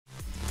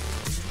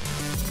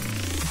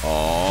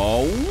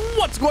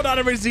What's going on,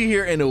 everybody?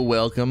 Here, and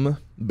welcome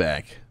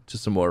back to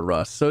some more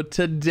Rust. So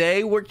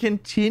today we're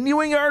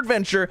continuing our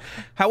adventure.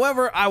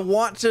 However, we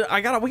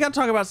gotta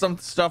talk about some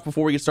stuff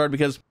before we get started,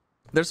 because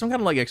there's some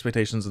kind of like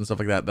expectations and stuff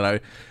like that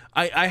that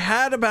I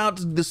had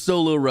about the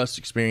solo Rust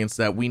experience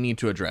that we need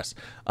to address.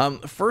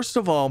 First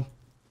of all,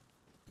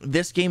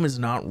 this game is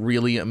not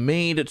really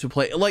made to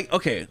play like,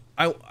 okay,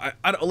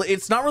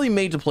 it's not really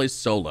made to play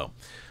solo.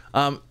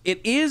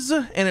 It is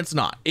and it's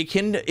not. It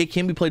can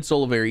be played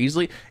solo very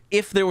easily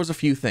if there was a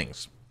few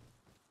things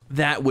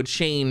that would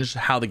change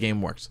how the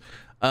game works.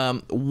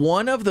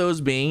 One of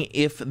those being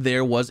if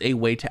there was a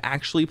way to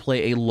actually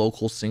play a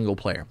local single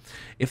player.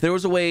 If there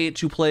was a way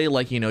to play,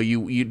 like, you know,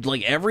 you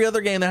like every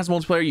other game that has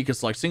multiplayer, you can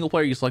select single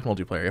player, you can select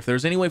multiplayer. If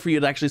there's any way for you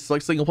to actually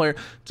select single player,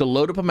 to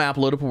load up a map,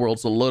 load up a world,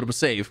 so load up a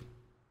save,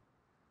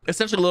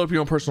 essentially load up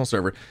your own personal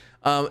server,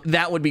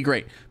 that would be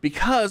great,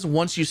 because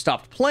once you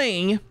stopped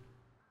playing,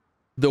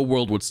 the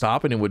world would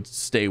stop and it would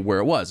stay where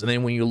it was, and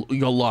then when you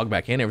go log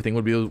back in, everything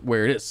would be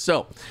where it is.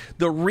 So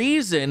the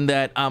reason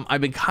that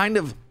I've been kind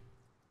of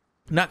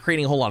not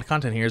creating a whole lot of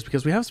content here is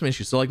because we have some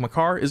issues. So like my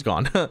car is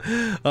gone.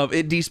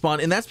 It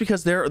despawned, and that's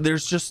because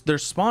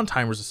there's spawn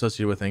timers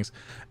associated with things.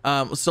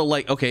 So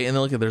like, okay, and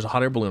then look, there's a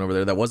hot air balloon over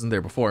there that wasn't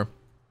there before,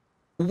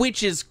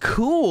 which is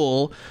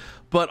cool,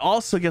 but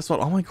also guess what,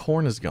 all my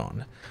corn is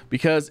gone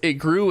because it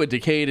grew, it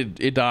decayed,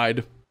 it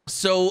died.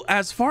 So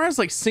as far as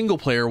like single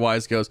player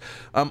wise goes,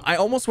 I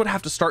almost would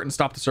have to start and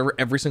stop the server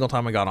every single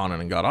time I got on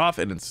and got off,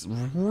 and it's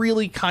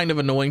really kind of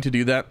annoying to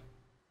do that.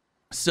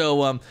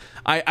 So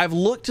I've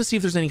looked to see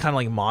if there's any kind of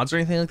like mods or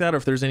anything like that, or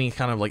if there's any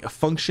kind of like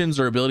functions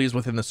or abilities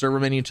within the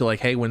server menu to like,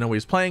 hey, when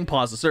nobody's playing,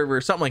 pause the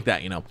server, something like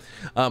that, you know.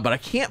 But I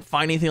can't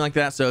find anything like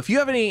that. So if you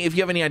have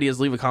any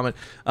ideas, leave a comment.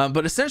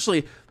 But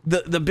essentially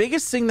the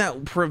biggest thing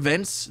that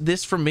prevents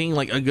this from being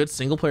like a good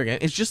single player game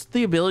is just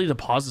the ability to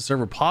pause the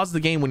server, pause the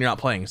game when you're not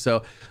playing.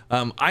 So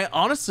I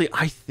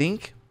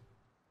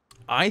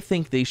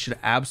think they should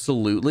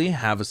absolutely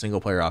have a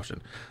single player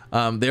option.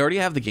 They already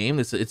have the game.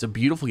 It's a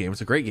beautiful game.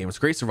 It's a great game. It's a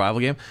great survival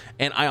game.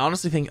 And I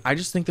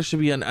just think there should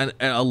be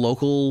a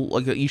local,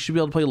 like you should be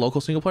able to play a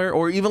local single player,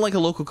 or even like a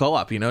local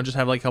co-op, you know, just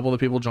have like a couple of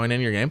people join in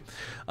your game.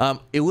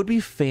 It would be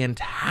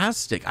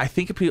fantastic. I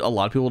think a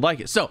lot of people would like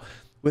it. So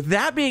with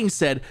that being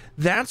said,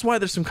 that's why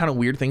there's some kind of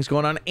weird things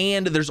going on.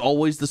 And there's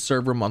always the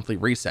server monthly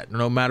reset.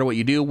 No matter what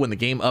you do, when the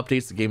game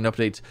updates,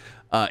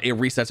 it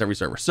resets every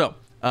server. So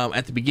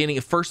at the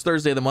beginning, first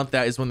Thursday of the month,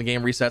 that is when the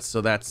game resets.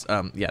 So that's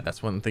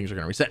that's when things are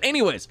going to reset.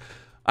 Anyways,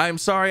 I'm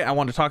sorry, I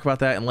wanted to talk about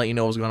that and let you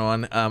know what was going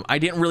on. I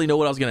didn't really know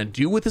what I was going to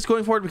do with this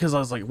going forward, because I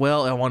was like,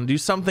 well, I want to do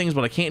some things,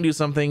 but I can't do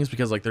some things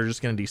because like they're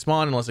just going to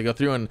despawn unless I go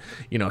through and,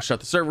 you know, shut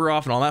the server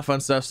off and all that fun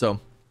stuff.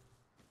 So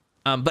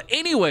but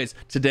anyways,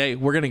 today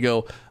we're gonna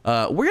go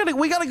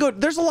we gotta go.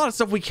 There's a lot of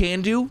stuff we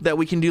can do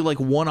like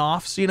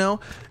one-offs, you know,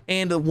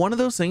 and one of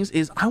those things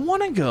is I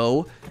want to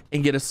go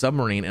and get a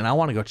submarine, and I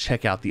want to go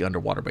check out the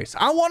underwater base.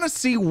 I want to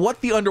see what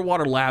the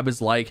underwater lab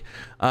is like.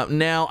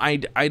 Now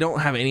I don't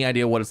have any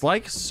idea what it's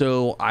like,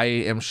 so I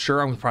am sure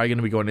I'm probably going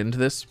to be going into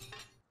this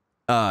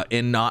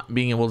and not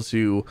being able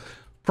to,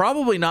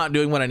 probably not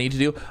doing what I need to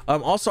do.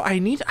 Also I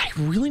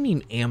really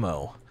need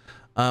ammo,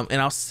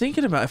 and I was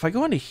thinking about if I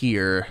go into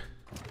here,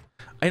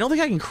 I don't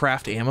think I can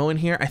craft ammo in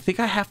here. I think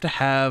I have to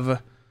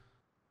have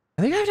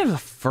the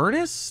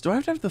furnace. Do I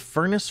have to have the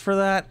furnace for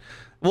that?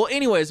 Well,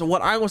 anyways,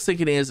 what I was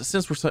thinking is,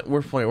 since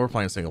we're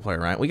playing single player,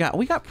 right? We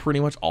got pretty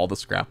much all the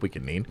scrap we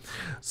can need.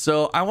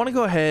 So I want to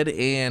go ahead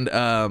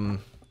and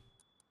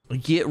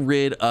get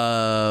rid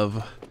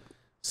of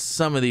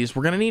some of these.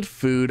 We're gonna need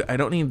food. I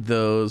don't need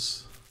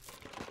those.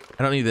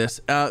 I don't need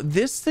this.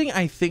 This thing,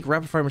 I think,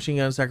 rapid fire machine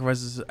gun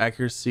sacrifices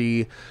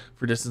accuracy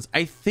for distance.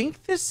 I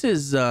think this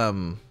is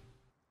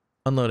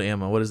unload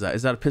ammo. What is that?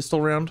 Is that a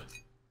pistol round?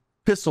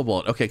 Pistol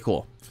bullet. Okay,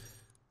 cool.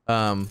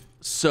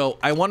 So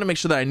I want to make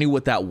sure that I knew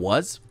what that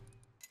was,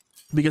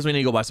 because we need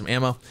to go buy some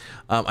ammo.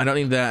 I don't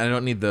need that. I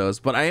don't need those,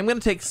 but I am going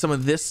to take some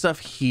of this stuff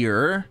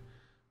here.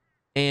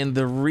 And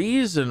the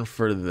reason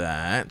for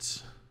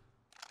that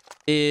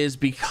is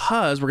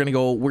because we're going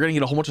to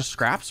get a whole bunch of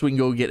scraps so we can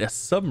go get a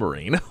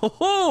submarine.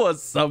 Oh, a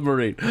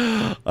submarine.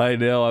 I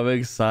know, I'm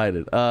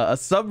excited. A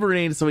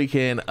submarine so we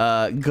can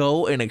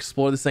go and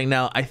explore this thing.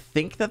 Now, I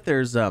think that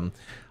there's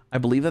I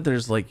believe that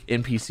there's like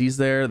NPCs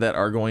there that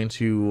are going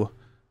to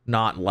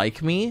not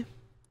like me.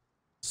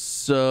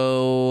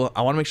 So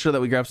I want to make sure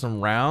that we grab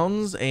some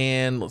rounds,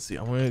 and let's see.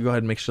 I'm going to go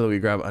ahead and make sure that we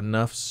grab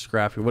enough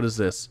scrap here. What is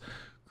this?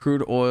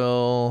 Crude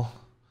oil.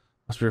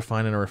 Must be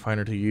refined in a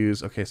refiner to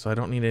use. Okay, so I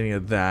don't need any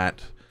of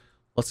that.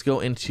 Let's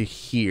go into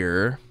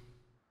here.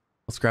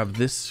 Let's grab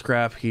this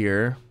scrap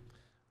here.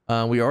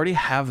 We already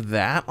have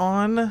that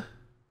on.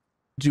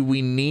 Do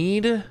we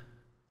need...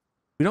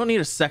 We don't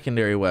need a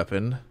secondary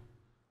weapon.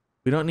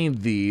 We don't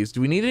need these.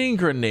 Do we need any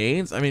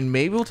grenades? I mean,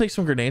 maybe we'll take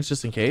some grenades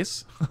just in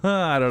case.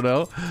 I don't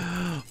know.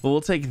 But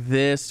we'll take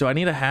this. Do I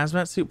need a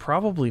hazmat suit?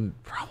 Probably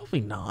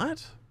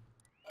not.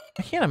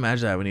 I can't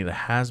imagine I would need a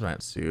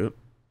hazmat suit.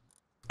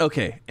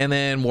 Okay, and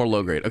then more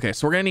low grade. Okay,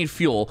 so we're gonna need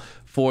fuel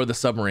for the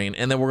submarine,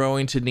 and then we're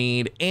going to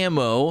need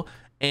ammo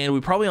and we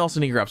probably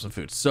also need to grab some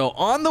food. So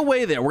on the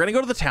way there, we're gonna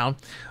go to the town,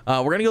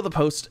 we're gonna go to the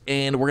post,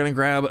 and we're gonna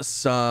grab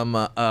some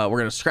we're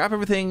gonna scrap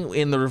everything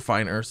in the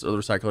refiners or the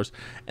recyclers,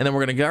 and then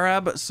we're gonna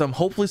grab some,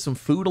 hopefully some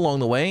food along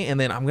the way, and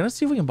then I'm gonna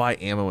see if we can buy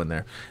ammo in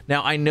there.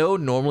 Now I know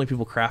normally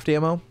people craft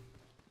ammo.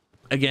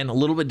 Again, a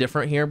little bit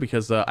different here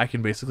because I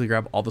can basically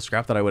grab all the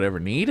scrap that I would ever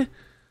need.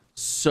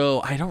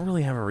 So I don't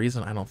really have a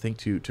reason, I don't think,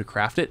 to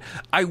craft it.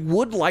 I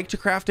would like to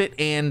craft it,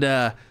 and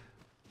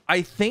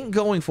I think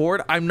going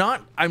forward,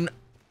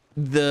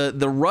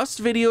 the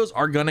Rust videos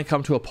are gonna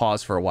come to a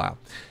pause for a while.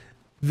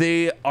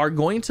 They are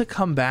going to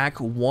come back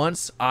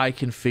once I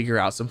can figure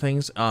out some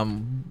things,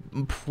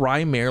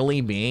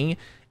 primarily being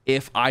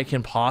if I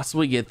can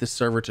possibly get this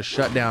server to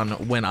shut down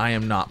when I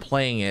am not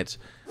playing it,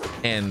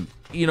 and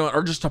you know,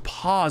 or just to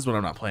pause when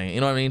I'm not playing,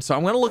 you know what I mean? So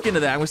I'm gonna look into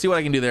that. I'm gonna see what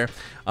I can do there,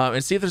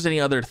 and see if there's any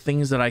other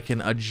things that I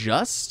can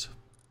adjust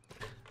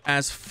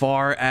as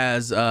far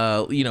as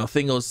you know,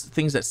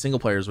 things that single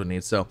players would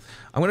need. So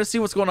I'm gonna see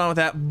what's going on with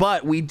that.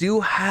 But we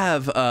do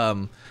have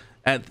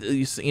at,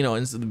 you know,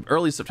 in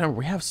early September,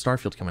 we have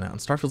Starfield coming out, and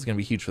Starfield's gonna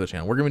be huge for the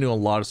channel. We're gonna be doing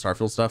a lot of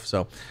Starfield stuff,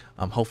 so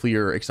hopefully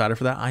you're excited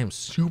for that. I am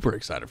super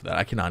excited for that.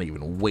 I cannot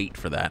even wait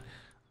for that.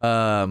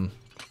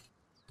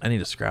 I need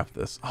to scrap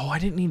this. Oh, I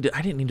didn't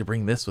need to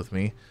bring this with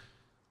me.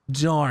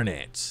 Darn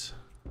it.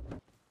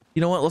 You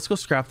know what? Let's go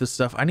scrap this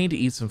stuff. I need to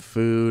eat some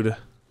food.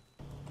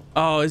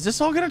 Oh, is this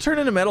all gonna turn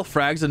into metal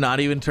frags and not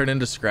even turn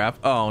into scrap?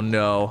 Oh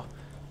no.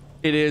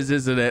 It is,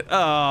 isn't it? Oh,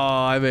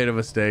 I made a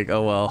mistake.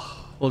 Oh well.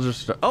 We'll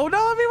just, oh no,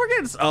 I mean, we're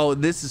getting, oh,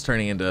 this is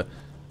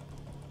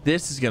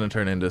gonna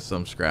turn into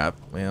some scrap.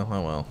 Yeah,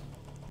 oh well.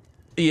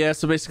 Yeah,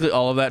 so basically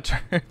all of that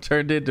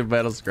turned into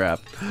metal scrap.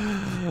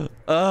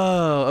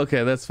 Oh,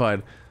 okay, that's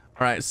fine.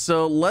 All right,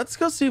 so let's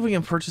go see if we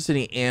can purchase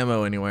any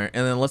ammo anywhere,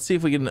 and then let's see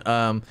if we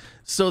can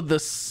so the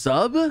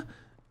sub,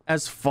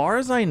 as far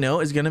as I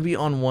know, is gonna be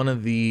on one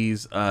of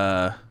these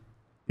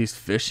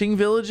fishing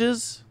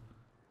villages.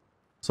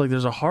 So like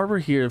there's a harbor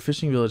here, a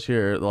fishing village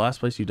here, the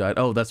last place you died.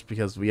 Oh, that's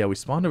because we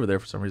spawned over there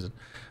for some reason.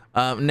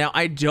 Now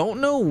I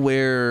don't know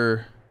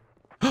where.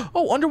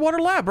 Oh,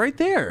 underwater lab right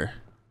there.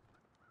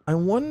 I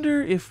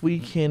wonder if we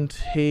can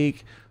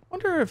take,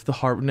 wonder if the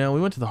harbor, no,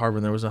 we went to the harbor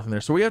and there was nothing there.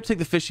 So we have to take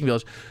the fishing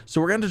village.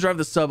 So we're going to drive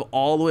the sub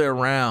all the way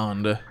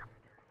around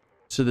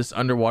to this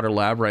underwater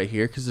lab right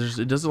here, because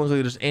it doesn't look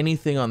like there's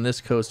anything on this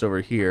coast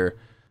over here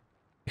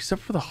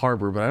except for the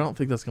harbor, but I don't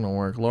think that's going to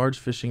work. Large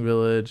fishing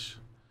village.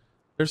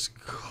 There's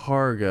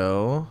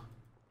cargo.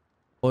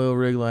 Oil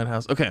rig,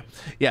 lighthouse. Okay,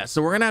 yeah,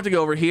 so we're gonna have to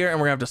go over here and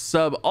we're gonna have to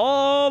sub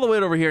all the way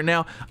over here.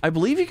 Now I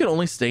believe you can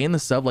only stay in the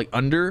sub like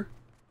under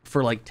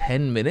for like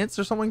 10 minutes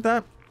or something like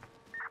that.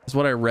 That's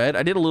what I read.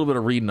 I did a little bit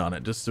of reading on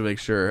it just to make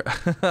sure.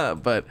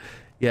 But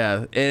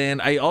yeah,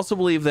 and I also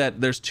believe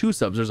that there's two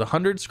subs. There's a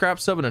 100 scrap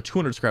sub and a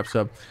 200 scrap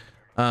sub.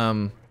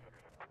 And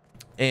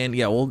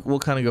yeah, we'll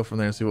kind of go from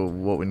there and see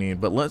what we need.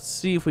 But let's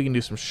see if we can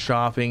do some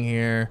shopping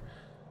here.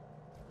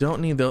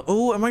 Don't need the,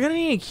 oh, am I gonna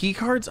need any key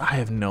cards? I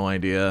have no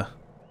idea.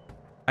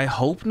 I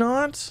hope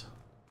not,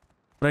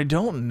 but I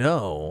don't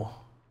know.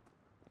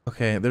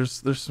 Okay,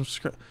 there's some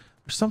there's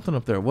something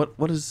up there.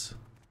 What is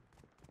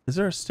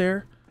there a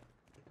stair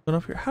going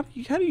up here? How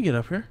do you get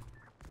up here?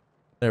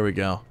 There we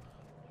go.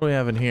 What do we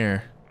have in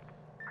here?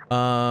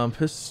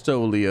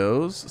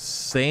 Pistolios,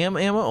 SAM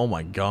ammo. Oh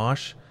my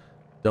gosh,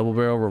 double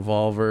barrel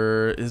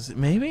revolver. Is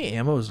maybe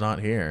ammo's not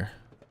here.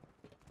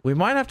 We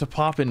might have to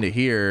pop into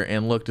here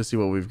and look to see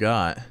what we've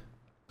got.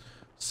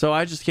 So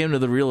I just came to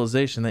the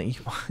realization that you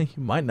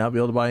might not be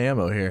able to buy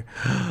ammo here.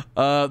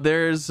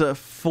 There's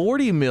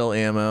 40 mil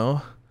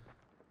ammo.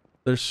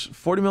 There's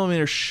 40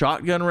 millimeter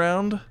shotgun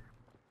round.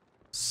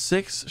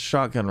 6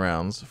 shotgun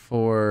rounds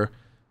for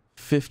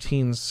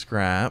 15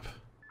 scrap.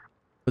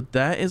 But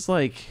that is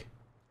like,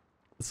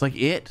 it's like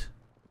it.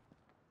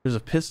 There's a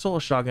pistol,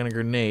 a shotgun, a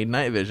grenade,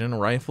 night vision,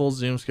 rifle,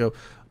 zoom scope,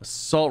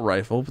 assault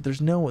rifle, but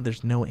there's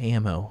no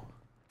ammo.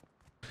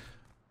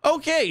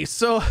 Okay,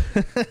 so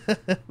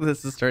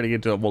this is turning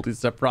into a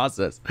multi-step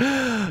process.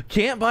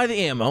 Can't buy the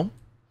ammo.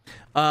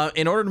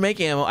 In order to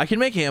make ammo, I can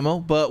make ammo,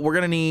 but we're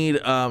gonna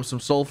need some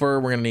sulfur.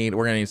 We're gonna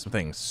need some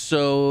things.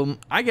 So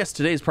I guess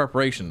today's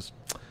preparations.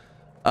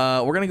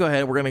 We're gonna go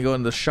ahead. We're gonna go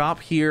into the shop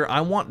here.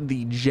 I want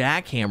the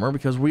jackhammer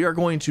because we are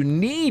going to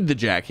need the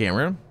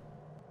jackhammer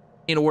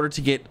in order to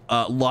get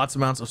lots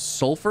of amounts of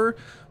sulfur.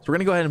 So we're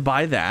gonna go ahead and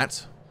buy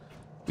that,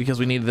 because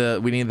we need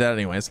that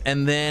anyways.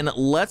 And then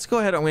let's go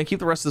ahead. I'm gonna keep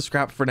the rest of the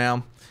scrap for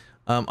now.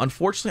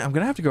 Unfortunately, I'm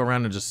gonna have to go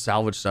around and just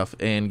salvage stuff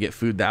and get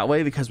food that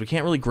way, because we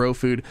can't really grow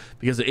food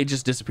because it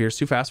just disappears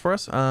too fast for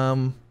us.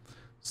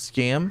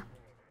 Scam,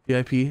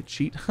 VIP,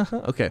 cheat.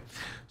 Okay,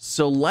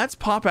 so let's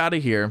pop out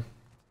of here.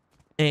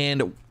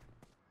 And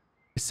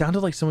it sounded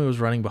like somebody was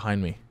running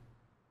behind me.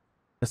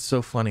 That's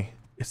so funny.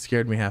 It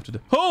scared me half to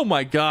death. Oh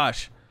my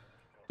gosh,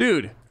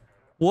 dude.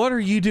 What are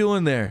you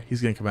doing there?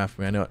 He's gonna come after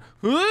me. I know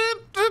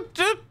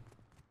it.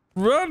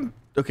 Run.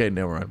 Okay,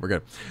 never mind. We're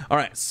good. All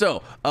right.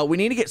 So we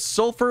need to get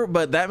sulfur,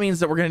 but that means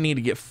that we're gonna need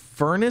to get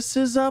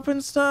furnaces up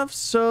and stuff.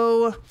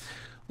 So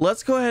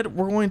let's go ahead.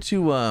 We're going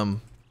to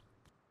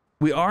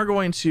we are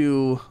going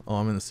to, oh,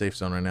 I'm in the safe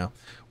zone right now.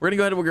 We're gonna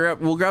go ahead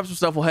and we'll grab some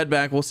stuff. We'll head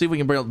back. We'll see if we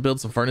can build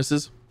some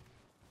furnaces.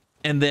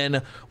 And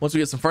then once we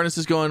get some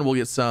furnaces going, we'll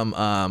get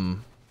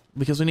some,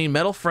 because we need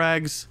metal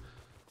frags.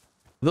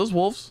 Are those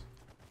wolves?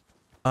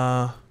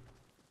 I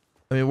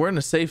mean, we're in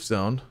a safe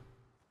zone.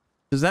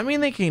 Does that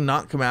mean they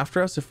cannot come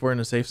after us if we're in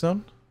a safe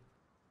zone?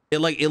 It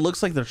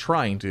looks like they're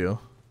trying to,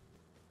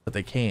 but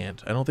they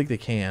can't. I don't think they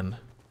can.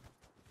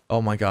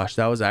 Oh my gosh,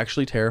 that was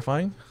actually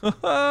terrifying.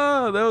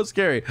 That was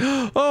scary.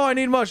 Oh, I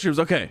need mushrooms.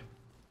 Okay.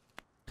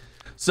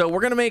 So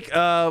we're gonna make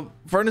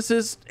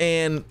furnaces,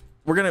 and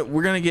we're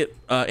gonna get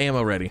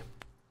ammo ready,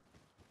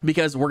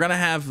 because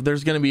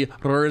there's gonna be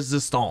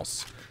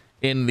resistance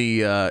in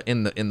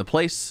the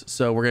place,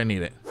 so we're gonna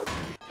need it.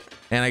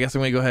 And I guess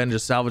I'm gonna go ahead and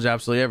just salvage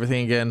absolutely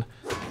everything again,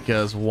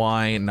 because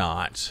why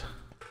not?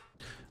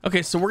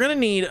 Okay, so we're gonna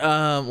need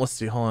let's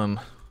see, hold on.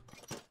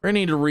 We're gonna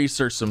need to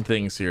research some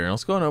things here.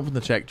 Let's go and open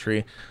the check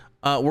tree.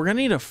 We're gonna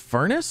need a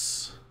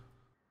furnace,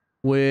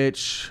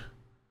 which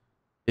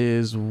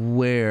is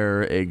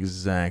where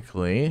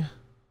exactly?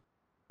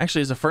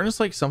 Actually, is a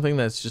furnace like something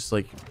that's just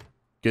like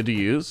good to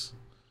use?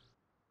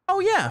 Oh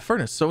yeah,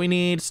 furnace. So we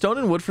need stone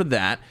and wood for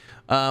that.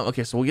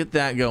 Okay, so we'll get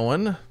that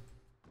going.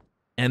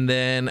 And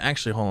then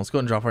actually, hold on, let's go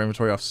ahead and drop our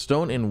inventory off.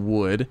 Stone and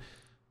wood.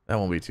 That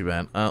won't be too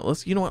bad.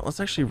 You know what? Let's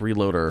actually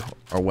reload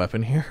our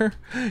weapon here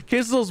in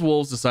case those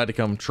wolves decide to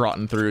come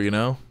trotting through, you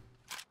know?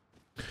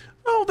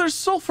 Oh, there's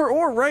sulfur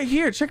ore right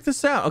here. Check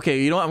this out.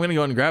 Okay, you know what? I'm going to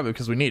go ahead and grab it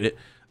because we need it.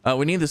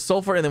 We need the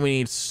sulfur, and then we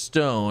need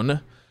stone.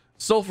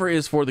 Sulfur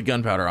is for the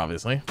gunpowder,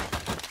 obviously.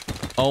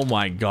 Oh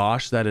my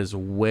gosh, that is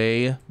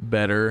way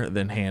better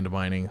than hand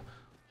mining.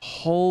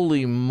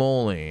 Holy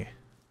moly.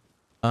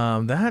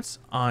 That's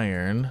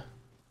iron.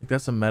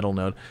 That's a metal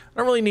node. I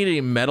don't really need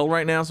any metal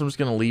right now, so I'm just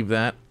going to leave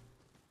that.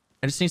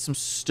 I just need some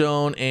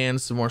stone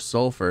and some more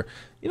sulfur.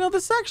 You know,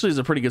 this actually is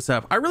a pretty good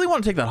setup. I really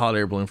want to take that hot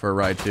air balloon for a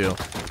ride too.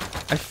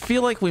 I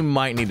feel like we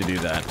might need to do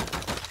that.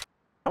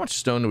 How much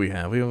stone do we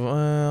have? We have,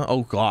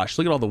 oh gosh,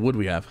 look at all the wood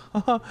we have.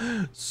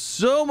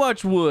 So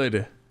much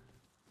wood.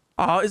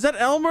 Oh, is that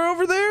Elmer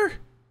over there?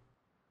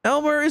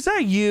 Elmer, is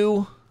that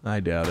you?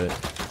 I doubt it.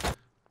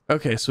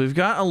 Okay, so we've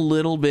got a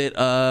little bit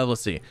of,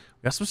 let's see.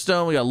 We got some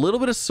stone. We got a little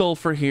bit of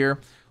sulfur here.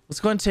 Let's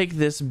go ahead and take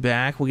this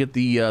back. We'll get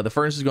the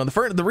furnaces going.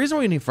 The reason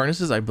we need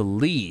furnaces, I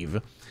believe,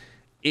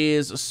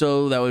 is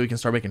so that way we can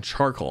start making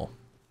charcoal.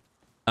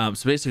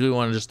 So basically, we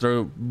want to just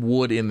throw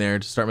wood in there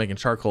to start making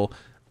charcoal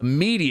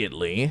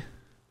immediately.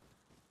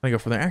 I go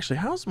from there. Actually,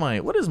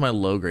 what is my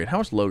low grade? How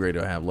much low grade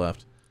do I have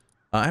left?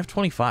 I have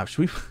 25.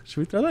 Should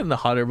we throw that in the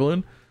hot air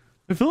balloon?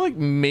 I feel like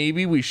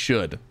maybe we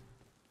should.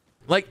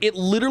 Like, it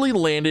literally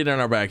landed in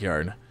our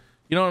backyard.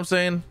 You know what I'm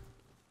saying?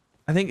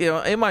 I think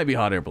it might be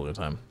hot air balloon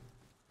time.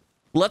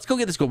 Let's go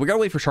get this going. We gotta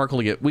wait for charcoal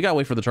to get. We gotta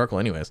wait for the charcoal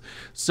anyways.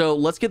 So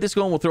let's get this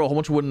going. We'll throw a whole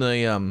bunch of wood in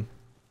the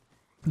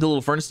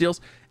little furnace deals.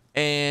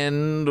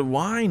 And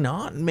why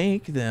not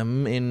make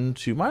them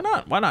into? Why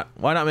not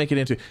make it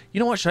into? You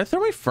know what? Should I throw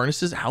my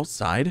furnaces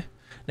outside?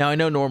 Now I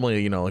know normally,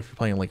 you know, if you're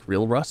playing like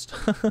real Rust,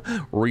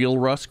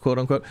 quote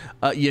unquote,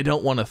 you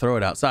don't want to throw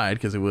it outside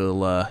because it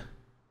will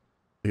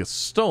get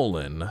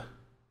stolen.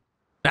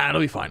 Nah,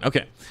 it'll be fine.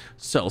 Okay,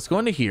 so let's go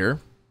into here.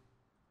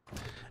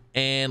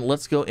 And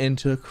let's go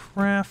into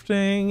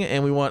crafting,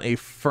 and we want a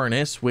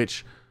furnace,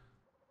 which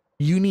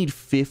you need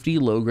 50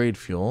 low-grade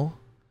fuel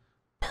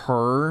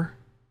per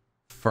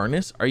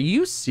furnace. Are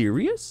you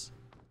serious?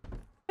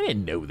 I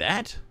didn't know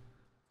that.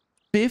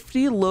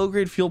 50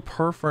 low-grade fuel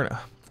per furnace.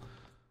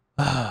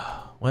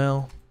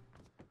 Well,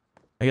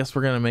 I guess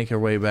we're gonna make our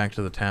way back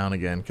to the town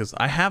again, because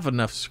I have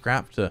enough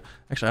scrap to...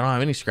 Actually, I don't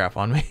have any scrap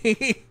on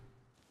me.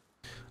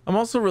 I'm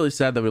also really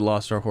sad that we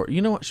lost our horse.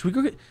 You know what? Should we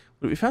go get...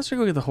 Would it be faster to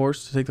go get the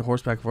horse to take the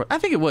horse back and forth? I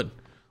think it would.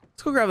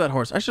 Let's go grab that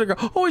horse. I should have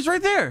grabbed... Oh, he's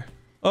right there.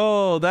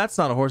 Oh, that's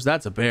not a horse.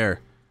 That's a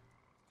bear.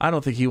 I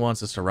don't think he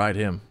wants us to ride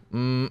him.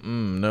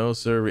 No,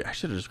 sir. I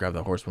should have just grabbed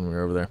that horse when we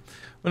were over there. I'm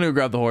gonna go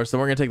grab the horse.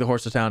 Then we're gonna take the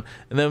horse to town,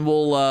 and then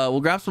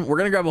we'll grab some. We're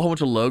gonna grab a whole bunch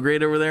of low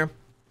grade over there.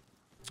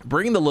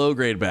 Bring the low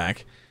grade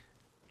back,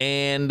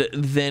 and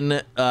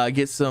then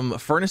get some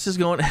furnaces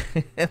going,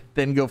 and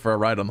then go for a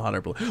ride on the hot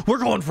air balloon. We're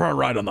going for a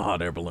ride on the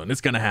hot air balloon.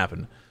 It's gonna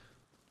happen.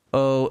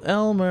 Oh,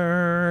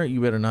 Elmer,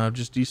 you better not have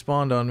just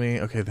despawned on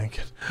me. Okay, thank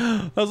you.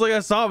 I was like, I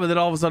saw him, and then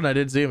all of a sudden I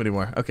didn't see him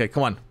anymore. Okay,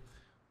 come on.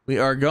 We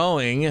are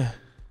going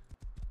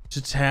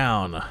to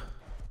town.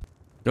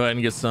 Go ahead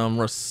and get some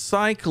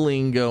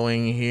recycling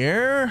going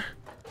here.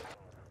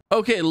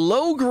 Okay,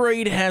 low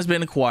grade has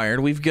been acquired.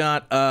 We've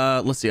got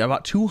let's see,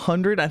 about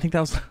 200. I think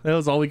that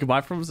was all we could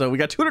buy from. So we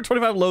got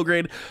 225 low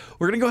grade.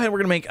 We're gonna go ahead. We're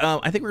gonna make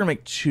I think we're gonna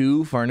make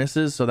 2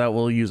 furnaces, so that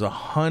we'll use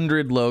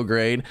 100 low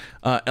grade.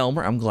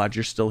 Elmer, I'm glad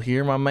you're still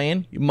here, my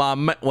man.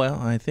 Well,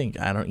 I think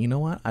you know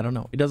what? I don't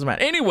know. It doesn't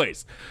matter.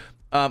 Anyways,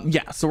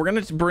 yeah. So we're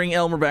gonna bring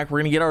Elmer back.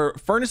 We're gonna get our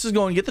furnaces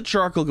going, get the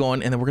charcoal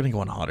going, and then we're gonna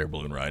go on a hot air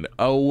balloon ride.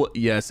 Oh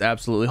yes,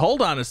 absolutely.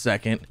 Hold on a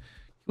second.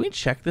 Can we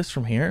check this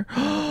from here?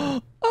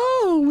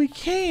 Oh, we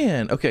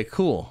can. Okay,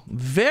 cool.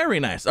 Very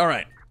nice. All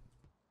right.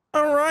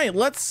 All right,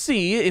 let's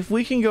see if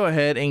we can go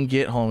ahead and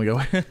get home. We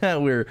go.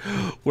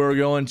 we're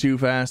going too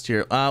fast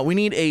here. We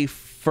need a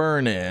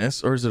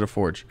furnace, or is it a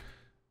forge?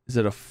 Is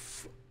it a?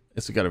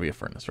 It's got to be a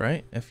furnace,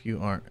 right? If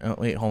you are. Oh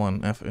wait, hold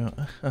on.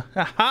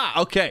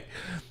 Okay.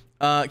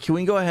 Can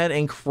we go ahead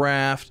and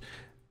craft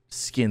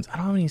skins? I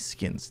don't have any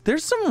skins.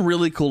 There's some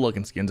really cool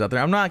looking skins out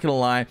there. I'm not gonna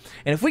lie.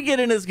 And if we get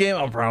in this game,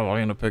 I'm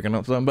probably end up picking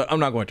up some, but I'm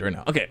not going to right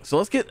now. Okay, so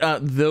let's get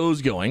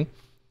those going.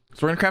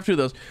 So we're gonna craft 2 of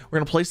those. We're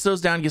gonna place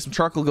those down, get some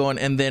charcoal going,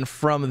 and then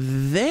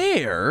from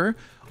there,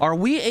 are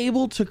we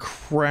able to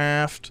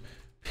craft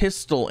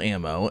pistol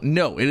ammo?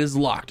 No, it is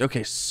locked.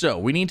 Okay, so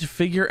we need to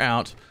figure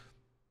out.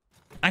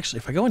 Actually,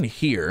 if I go into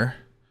here,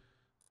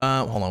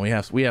 hold on, we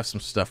have some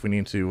stuff we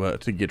need to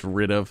get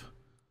rid of.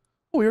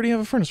 Oh, we already have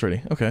a furnace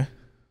ready. Okay.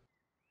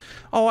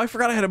 Oh, I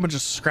forgot I had a bunch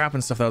of scrap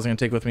and stuff that I was gonna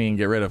take with me and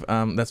get rid of.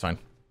 That's fine.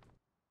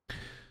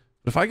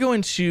 But if I go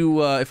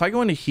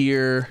into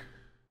here.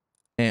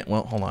 And,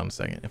 well, hold on a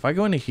second. If I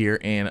go into here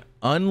and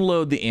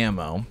unload the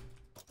ammo,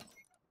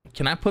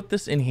 can I put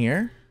this in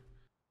here?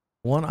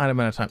 1 item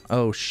at a time.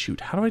 Oh,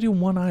 shoot. How do I do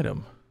 1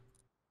 item?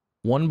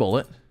 1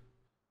 bullet.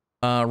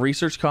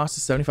 Research cost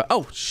is 75.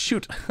 Oh,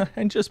 shoot.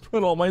 I just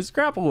put all my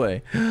scrap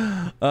away.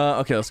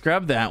 Okay, let's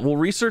grab that. We'll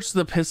research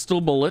the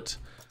pistol bullet.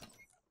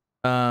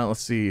 Let's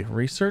see.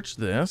 Research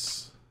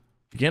this.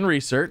 Begin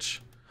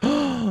research.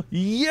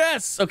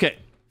 Yes! Okay.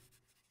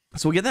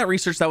 So we'll get that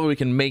research, that way we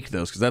can make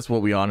those, because that's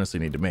what we honestly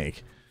need to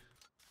make.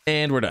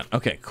 And we're done.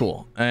 Okay,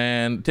 cool.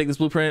 And take this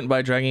blueprint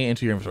by dragging it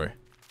into your inventory.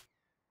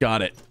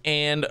 Got it.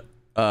 And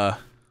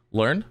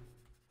learn.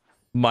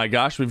 My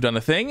gosh, we've done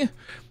a thing.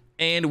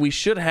 And we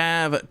should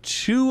have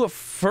 2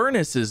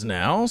 furnaces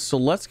now. So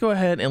let's go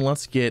ahead and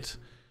let's get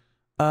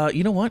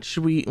you know what?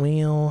 Should we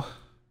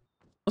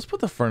let's put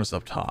the furnace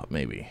up top,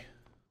 maybe.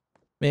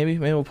 Maybe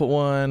we'll put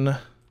one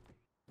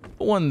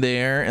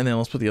there, and then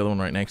let's put the other one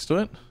right next to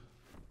it.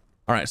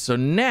 All right, so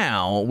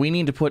now we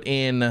need to put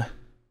in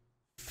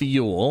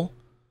fuel,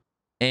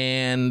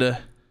 and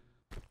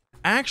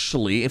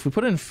actually, if we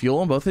put in fuel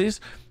on both of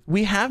these,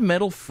 we have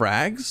metal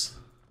frags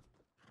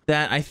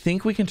that I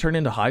think we can turn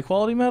into high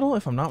quality metal,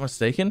 if I'm not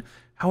mistaken.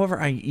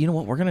 However, you know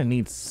what? We're gonna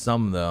need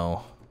some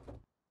though.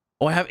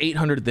 Oh, I have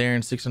 800 there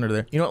and 600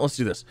 there. You know what? Let's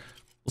do this.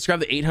 Let's grab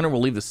the 800.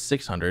 We'll leave the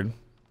 600,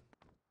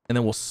 and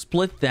then we'll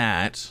split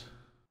that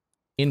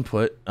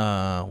input.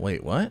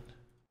 Wait, what?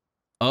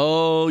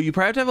 Oh, you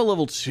probably have to have a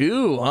level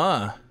 2,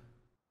 huh?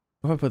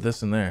 If I put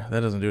this in there,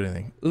 that doesn't do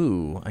anything.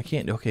 Ooh, I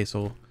can't. Okay,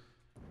 so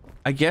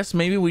I guess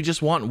maybe we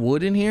just want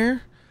wood in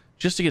here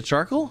just to get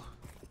charcoal.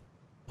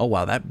 Oh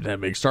wow,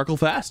 that makes charcoal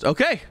fast.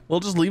 Okay, we'll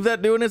just leave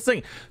that doing its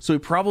thing. So we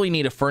probably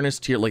need a furnace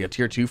tier, like a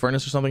tier 2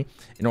 furnace or something,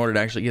 in order to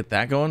actually get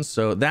that going.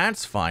 So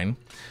that's fine.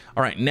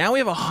 All right, now we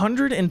have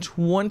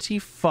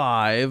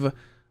 125. You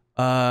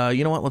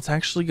know what? Let's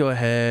actually go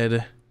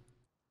ahead.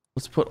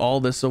 Let's put all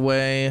this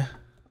away.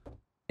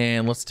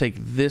 And let's take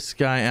this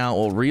guy out.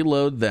 We'll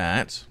reload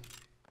that,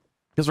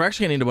 because we're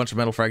actually gonna need a bunch of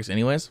metal frags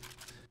anyways.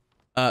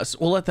 So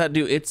we'll let that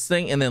do its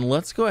thing, and then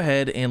let's go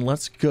ahead and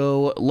let's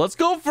go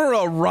for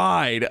a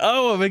ride.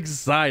 Oh, I'm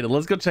excited.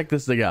 Let's go check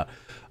this thing out.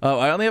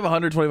 I only have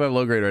 125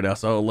 low grade right now,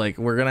 so like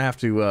we're gonna have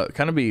to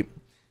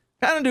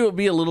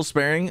be a little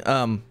sparing.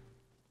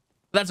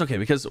 That's okay,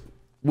 because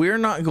we're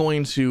not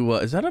going to.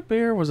 Is that a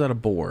bear or was that a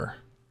boar?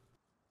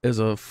 Is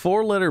a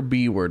 4-letter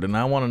B word, and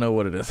I want to know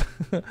what it is.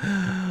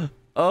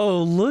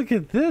 Oh, look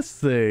at this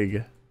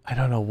thing. I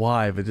don't know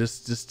why, but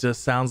just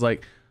sounds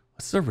like,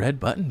 what's the red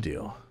button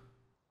do?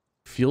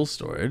 Fuel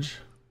storage.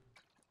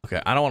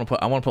 Okay, I want to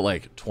put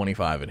like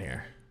 25 in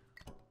here.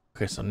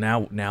 Okay, so now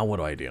what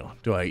do I do?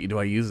 Do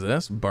I use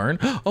this? Burn?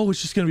 Oh, it's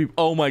just gonna be,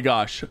 oh my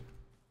gosh.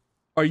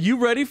 Are you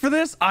ready for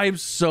this? I'm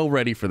so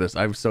ready for this.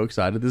 I'm so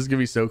excited. This is gonna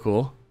be so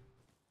cool.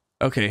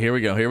 Okay, here we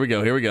go.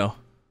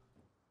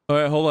 All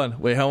right, hold on.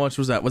 Wait, how much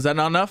was that? Was that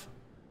not enough?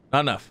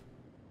 Not enough.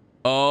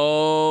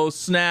 Oh,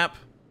 snap.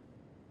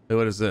 Wait,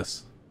 what is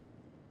this?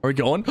 Are we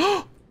going?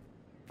 What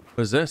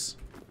is this?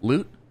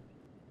 Loot?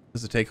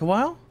 Does it take a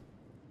while?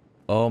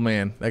 Oh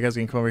man, that guy's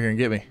gonna come over here and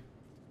get me.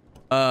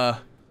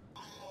 Are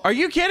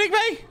you kidding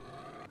me?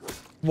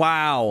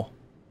 Wow.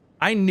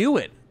 I knew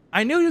it.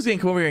 I knew he was gonna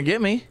come over here and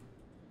get me.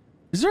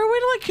 Is there a way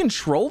to like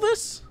control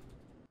this?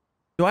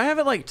 Do I have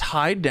it like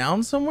tied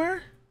down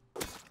somewhere?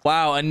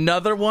 Wow,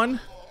 another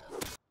one?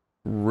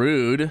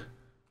 Rude.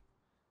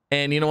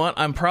 And you know what?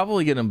 I'm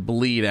probably gonna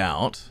bleed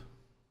out.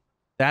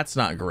 That's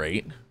not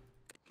great.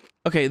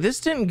 Okay, this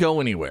didn't go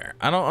anywhere.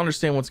 I don't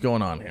understand what's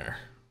going on here.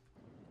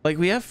 Like,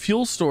 we have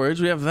fuel storage,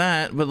 we have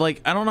that, but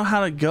like, I don't know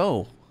how to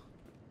go.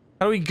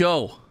 How do we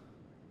go?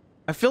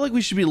 I feel like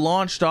we should be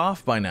launched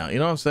off by now. You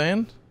know what I'm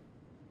saying?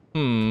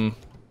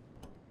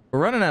 We're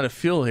running out of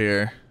fuel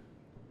here.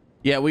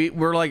 Yeah,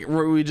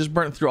 we just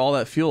burnt through all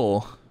that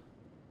fuel.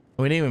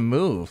 We didn't even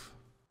move.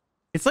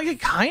 It's like it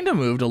kind of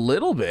moved a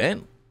little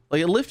bit.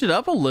 Like it lifted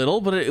up a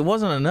little, but it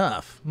wasn't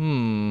enough.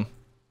 Wonder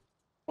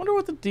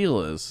what the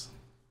deal is.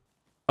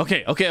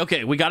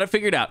 Okay. We got it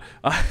figured out.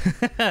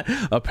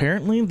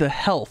 Apparently the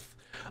health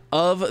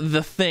of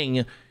the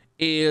thing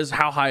is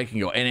how high it can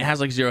go, and it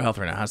has like 0 health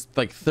right now. It has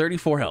like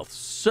 34 health.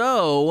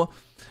 So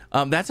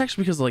that's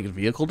actually because of like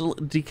vehicle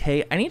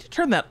decay. I need to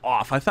turn that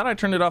off. I thought I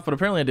turned it off, but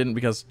apparently I didn't,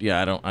 because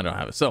yeah, I don't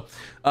have it. So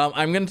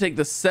I'm gonna take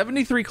the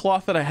 73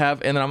 cloth that I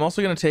have, and then I'm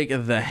also gonna take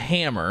the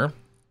hammer,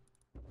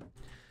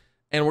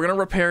 and we're gonna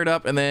repair it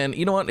up. And then,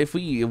 you know what, if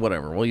we,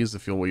 whatever, we'll use the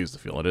fuel.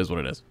 It is what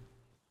it is.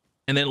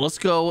 And then let's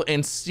go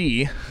and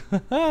see.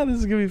 This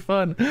is gonna be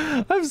fun.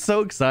 I'm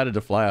so excited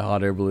to fly a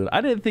hot air balloon.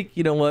 I didn't think,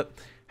 you know what,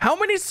 how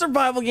many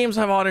survival games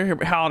have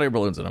hot air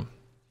balloons in them?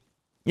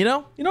 You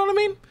know what I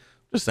mean?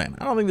 Just saying,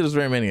 I don't think there's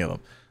very many of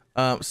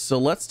them. So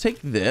let's take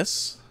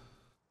this,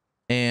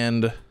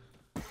 and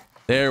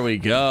there we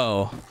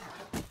go.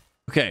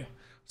 Okay,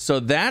 so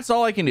that's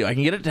all I can do. I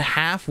can get it to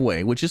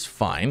halfway, which is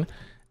fine.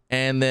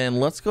 And then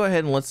let's go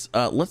ahead and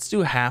let's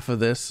do half of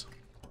this,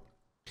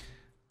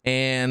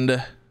 and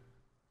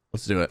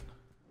let's do it.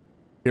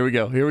 Here we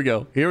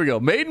go.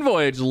 Maiden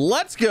voyage.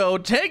 Let's go.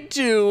 Take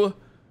 2.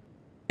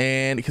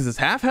 And because it's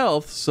half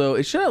health, so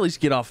it should at least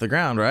get off the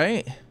ground,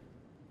 right?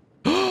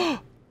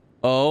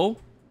 Oh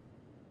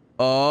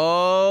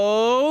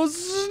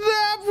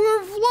snap,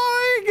 we're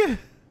flying.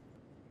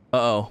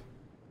 Uh-oh,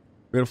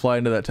 we're gonna fly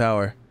into that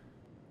tower.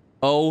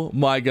 Oh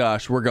my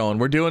gosh, we're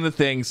doing the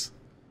things.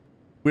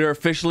 We are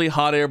officially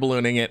hot air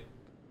ballooning it.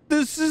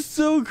 This is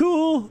so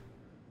cool.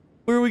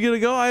 Where are we gonna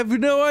go? I have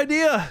no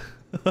idea.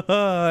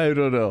 I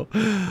don't know.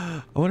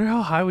 I wonder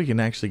how high we can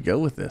actually go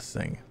with this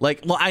thing.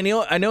 Like, well, I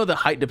know the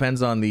height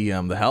depends on the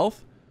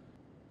health.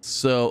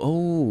 So,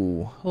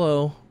 oh,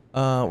 hello.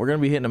 We're gonna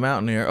be hitting a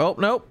mountain here. Oh,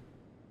 nope.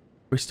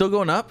 We're still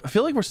going up. I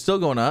feel like we're still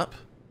going up.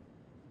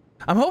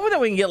 I'm hoping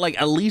that we can get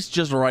like at least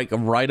just right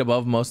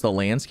above most of the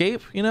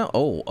landscape, you know?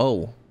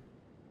 Oh.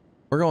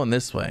 We're going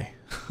this way.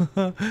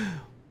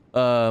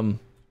 Uh-oh,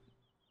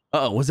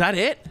 was that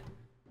it?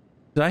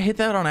 Did I hit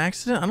that on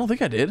accident? I don't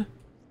think I did.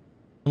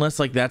 Unless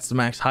like that's the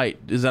max height.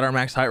 Is that our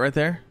max height right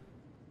there?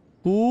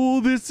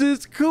 Oh, this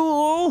is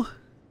cool.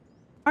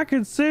 I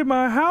can see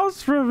my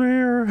house from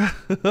here.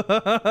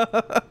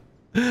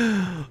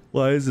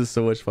 Why is this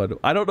so much fun?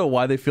 I don't know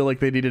why they feel like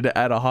they needed to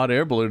add a hot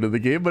air balloon to the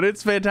game, but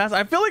it's fantastic.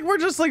 I feel like we're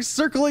just like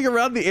circling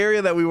around the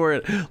area that we were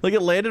in. Like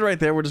it landed right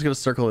there. We're just gonna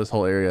circle this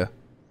whole area.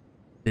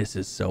 This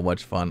is so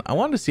much fun. I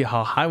wanted to see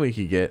how high we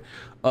could get.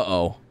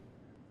 Uh-oh.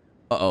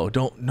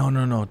 Don't,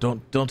 no.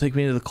 Don't take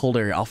me into the cold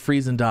area. I'll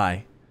freeze and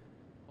die.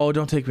 Oh,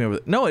 don't take me over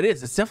there. No, it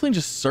is. It's definitely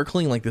just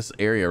circling like this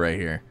area right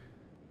here.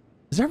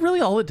 Is that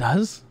really all it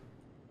does?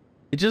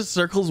 It just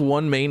circles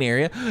one main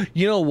area.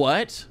 You know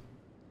what?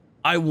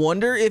 I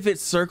wonder if it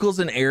circles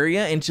an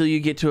area until you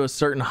get to a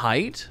certain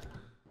height.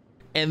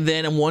 And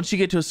then once you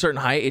get to a certain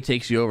height, it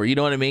takes you over. You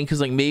know what I mean?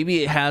 Because like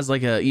maybe it has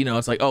like a, you know,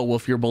 it's like, oh, well,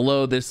 if you're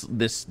below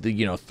the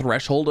you know,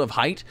 threshold of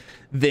height,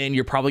 then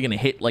you're probably going to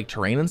hit like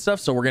terrain and stuff.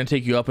 So we're going to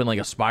take you up in like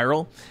a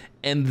spiral.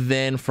 And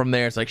then from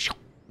there, it's like,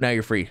 now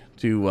you're free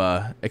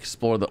to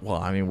explore the,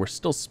 well, I mean, we're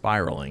still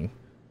spiraling.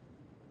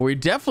 We're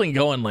definitely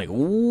going like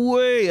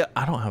way,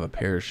 I don't have a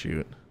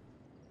parachute.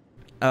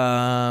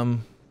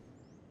 Definitely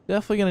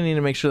gonna need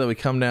to make sure that we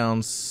come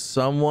down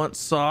somewhat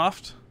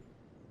soft.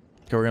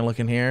 Okay, we're gonna look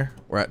in here.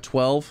 We're at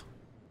 12.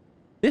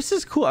 This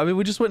is cool. I mean,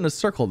 we just went in a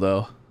circle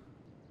though.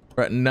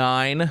 We're at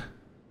 9.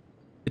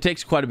 It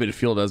takes quite a bit of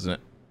fuel, doesn't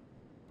it?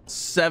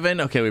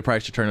 7. Okay, we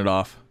probably should turn it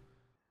off.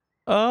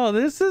 Oh,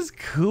 this is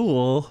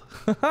cool.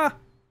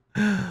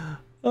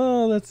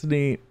 Oh, that's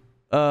neat.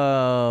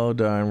 Oh,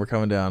 darn, we're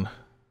coming down.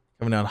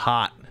 Coming down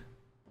hot.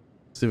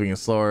 See if we can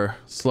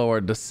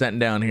slower descent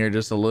down here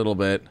just a little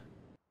bit.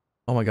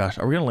 Oh my gosh,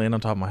 are we gonna land on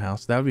top of my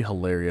house? That would be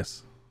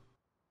hilarious.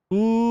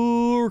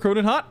 Ooh, we're coming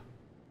in hot.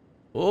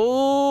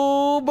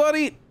 Oh,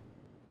 buddy.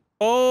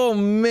 Oh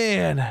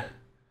man,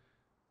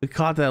 we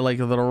caught that like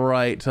at the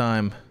right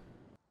time.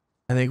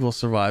 I think we'll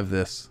survive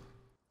this.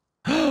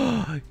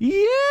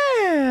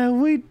 Yeah,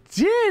 we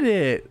did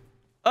it.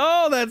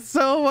 Oh, that's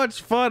so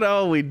much fun.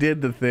 Oh, we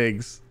did the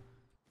things.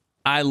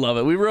 I love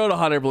it. We rode a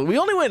hot air balloon. We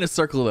only went in a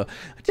circle though.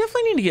 I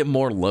definitely need to get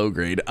more low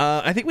grade.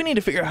 I think we need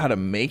to figure out how to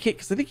make it,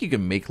 because I think you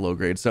can make low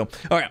grade. So,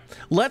 all right,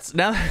 let's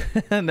now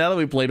that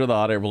we played with a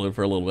hot air balloon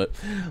for a little bit,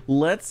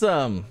 let's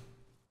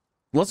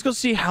go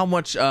see how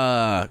much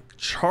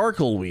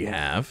charcoal we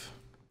have,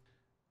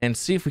 and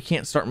see if we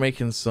can't start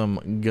making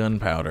some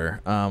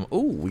gunpowder.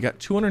 Oh, we got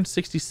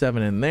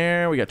 267 in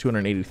there. We got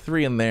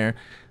 283 in there.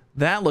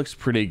 That looks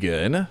pretty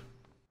good.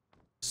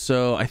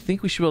 So I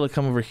think we should be able to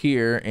come over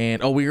here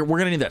and, oh, we're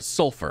gonna need that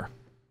sulfur.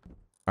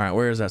 All right,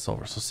 where is that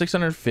sulfur? So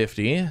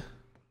 650. I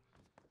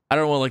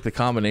don't know what like the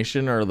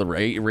combination or the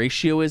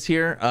ratio is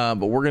here,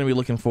 but we're gonna be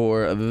looking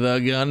for the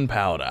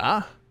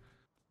gunpowder.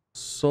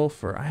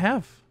 Sulfur. I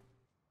have.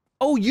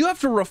 Oh, you have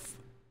to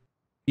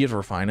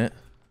refine it.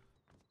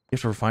 You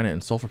have to refine it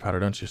in sulfur powder,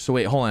 don't you? So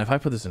wait, hold on. If I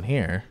put this in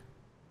here.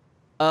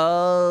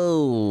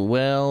 Oh,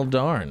 well,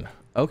 darn.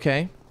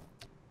 Okay.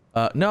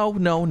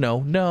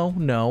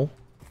 No.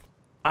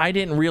 I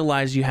didn't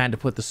realize you had to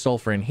put the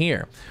sulfur in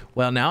here.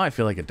 Well, now I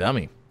feel like a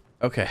dummy.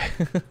 Okay.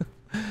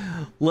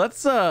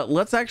 Let's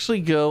actually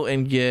go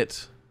and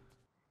let's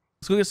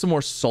go get some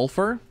more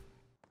sulfur.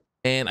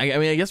 And I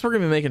mean, I guess we're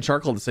gonna be making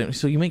charcoal at the same.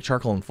 So you make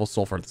charcoal and full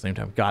sulfur at the same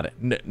time. Got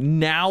it.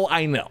 Now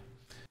I know.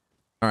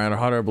 All right, our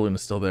hot air balloon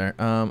is still there.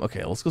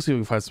 Okay, let's go see if we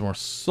can find some more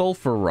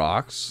sulfur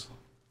rocks.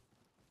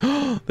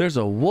 There's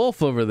a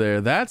wolf over there.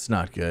 That's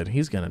not good.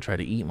 He's gonna try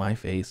to eat my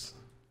face.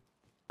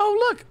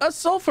 Oh, look, a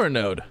sulfur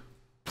node.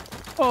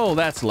 Oh,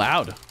 that's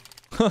loud.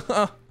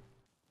 I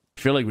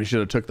feel like we should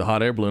have took the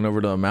hot air balloon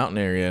over to a mountain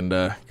area and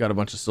got a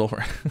bunch of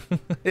sulfur.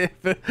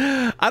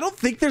 I don't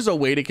think there's a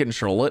way to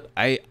control it.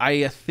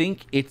 I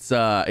think it's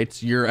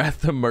you're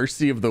at the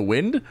mercy of the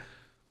wind.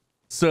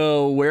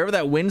 So wherever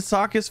that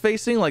windsock is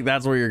facing, like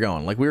that's where you're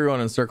going. Like we were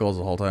going in circles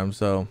the whole time.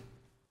 So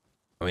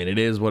I mean, it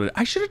is what it.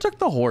 I should have took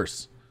the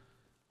horse.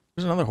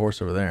 There's another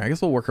horse over there. I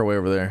guess we'll work our way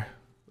over there.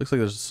 Looks like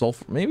there's a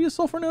sulfur, maybe a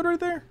sulfur node right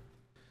there.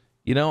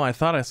 You know, I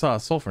thought I saw a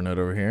sulfur node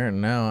over here,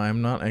 and now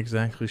I'm not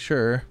exactly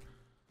sure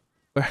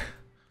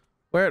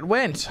where it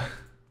went.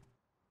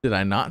 Did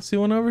I not see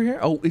one over here?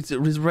 Oh, it's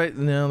right.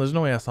 No, there's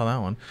no way I saw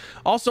that one.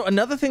 Also,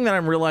 another thing that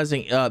I'm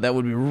realizing that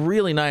would be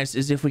really nice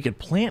is if we could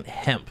plant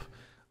hemp.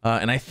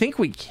 And I think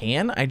we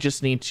can. I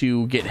just need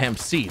to get hemp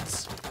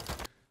seeds.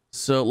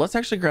 So let's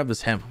actually grab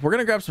this hemp. We're going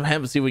to grab some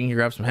hemp and see if we can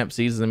grab some hemp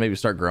seeds and then maybe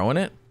start growing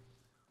it.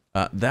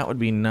 That would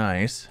be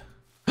nice.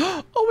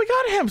 Oh, we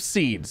got hemp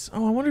seeds.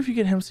 Oh, I wonder if you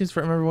get hemp seeds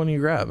from every one you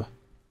grab.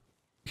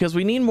 Because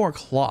we need more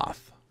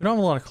cloth. We don't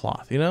have a lot of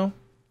cloth, you know?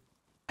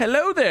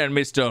 Hello there,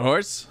 Mr.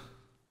 Horse.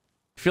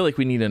 I feel like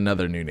we need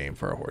another new name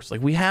for a horse.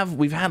 Like we've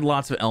had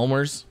lots of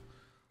Elmers.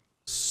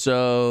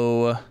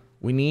 So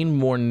we need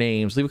more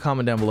names. Leave a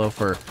comment down below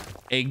for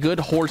a good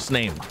horse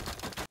name.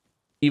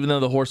 Even though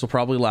the horse will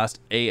probably last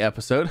a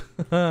episode.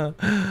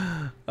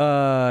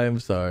 I'm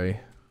sorry.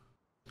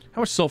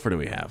 How much sulfur do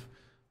we have?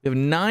 We have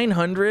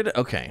 900.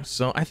 Okay,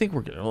 so I think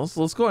we're good.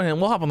 Let's go ahead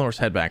and we'll hop on the horse,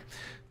 head back.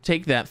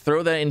 Take that,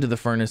 throw that into the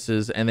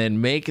furnaces, and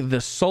then make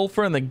the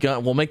sulfur and the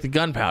gun. We'll make the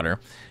gunpowder,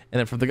 and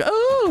then from the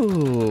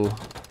oh,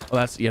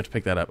 that's you have to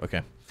pick that up.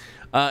 Okay,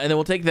 and then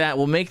we'll take that.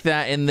 We'll make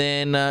that, and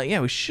then yeah,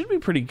 we should be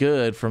pretty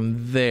good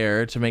from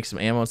there to make some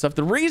ammo and stuff.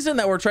 The reason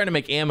that we're trying to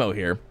make ammo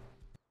here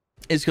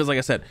is because, like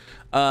I said,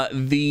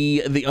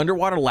 the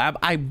underwater lab,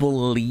 I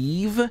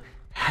believe,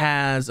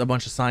 has a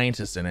bunch of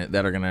scientists in it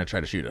that are gonna try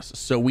to shoot us.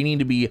 So we need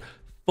to be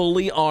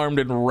fully armed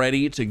and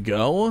ready to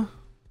go,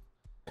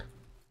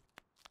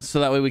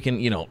 so that way we can,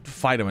 you know,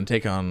 fight them and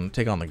take on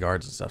the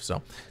guards and stuff.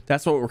 So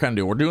that's what we're kind of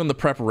doing. We're doing the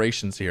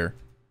preparations here.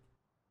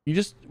 You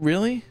just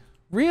really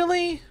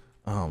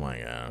oh my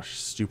gosh,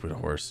 stupid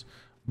horse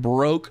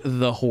broke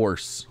the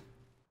horse.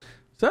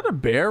 Is that a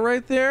bear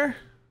right there?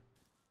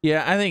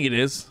 Yeah, I think it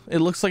is. It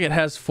looks like it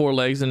has 4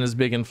 legs and is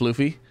big and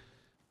floofy.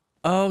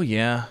 Oh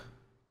yeah,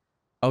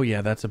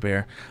 that's a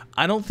bear.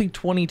 I don't think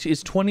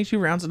 22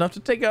 rounds enough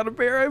to take out a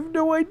bear. I have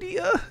no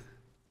idea.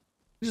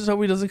 I just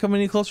hope he doesn't come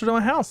any closer to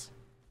my house.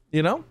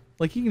 You know,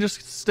 like he can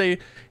just stay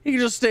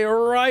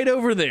right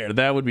over there.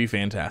 That would be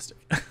fantastic.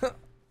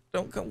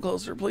 Don't come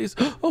closer, please.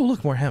 Oh,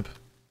 look, more hemp.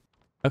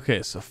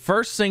 Okay, so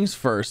first things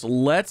first,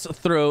 let's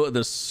throw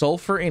the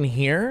sulfur in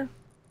here.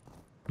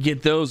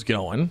 Get those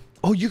going.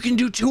 Oh, you can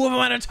do 2 of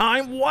them at a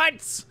time?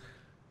 What?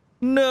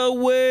 No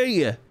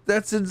way.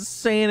 That's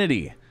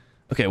insanity.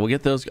 Okay, we'll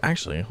get those.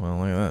 Actually, well,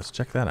 look at this.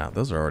 Check that out.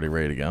 Those are already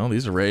ready to go.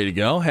 These are ready to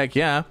go. Heck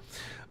yeah.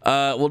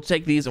 We'll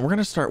take these and we're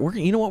gonna start.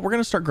 You know what? We're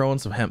gonna start growing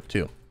some hemp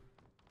too,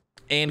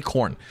 and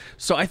corn.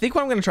 So I think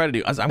what I'm gonna try to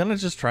do is I'm gonna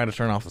just try to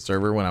turn off the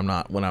server when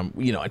I'm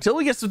you know, until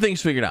we get some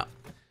things figured out.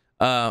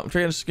 I'm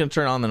just gonna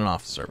turn on and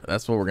off the server.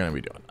 That's what we're gonna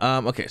be doing.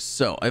 Okay,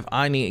 so if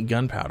I need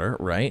gunpowder,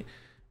 right?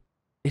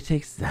 It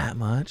takes that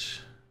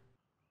much.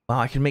 Wow,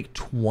 I can make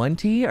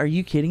 20. Are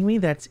you kidding me?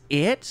 That's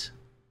it?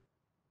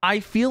 I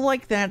feel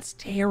like that's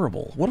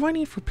terrible. What do I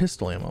need for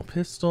pistol ammo?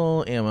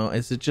 Pistol ammo.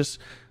 Is it just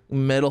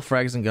metal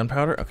frags and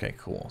gunpowder? Okay,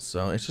 cool.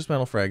 So it's just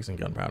metal frags and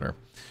gunpowder.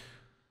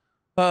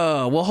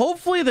 Well,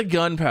 hopefully the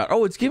gunpowder.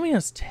 Oh, it's giving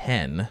us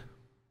 10.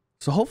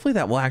 So hopefully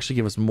that will actually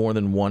give us more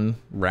than 1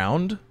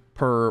 round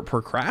per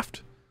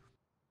craft.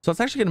 So it's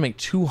actually going to make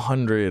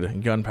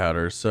 200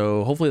 gunpowder.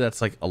 So hopefully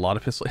that's like a lot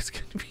of pistol. It's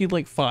going to be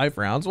like 5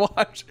 rounds.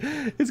 Watch.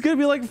 It's going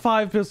to be like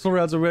 5 pistol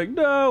rounds. I'm like,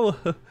 no.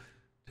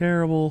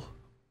 Terrible.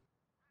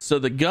 So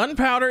the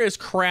gunpowder is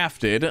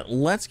crafted.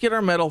 Let's get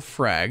our metal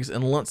frags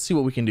and let's see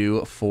what we can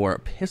do for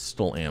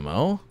pistol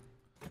ammo.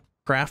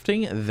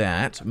 Crafting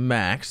that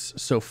max.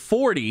 So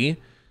 40.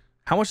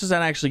 How much does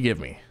that actually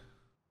give me?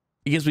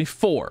 It gives me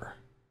 4.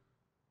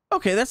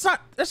 Okay, that's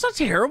not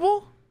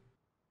terrible.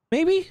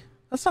 Maybe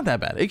that's not that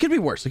bad. It could be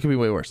worse. It could be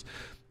way worse.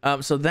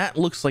 So that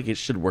looks like it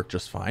should work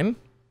just fine.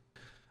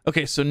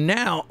 Okay, so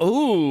now,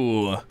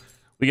 oh,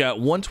 we got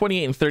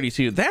 128 and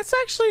 32. That's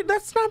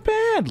not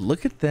bad.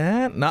 Look at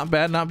that. Not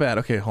bad, not bad.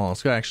 Okay, hold on.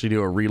 Let's go actually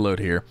do a reload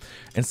here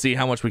and see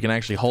how much we can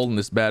actually hold in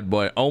this bad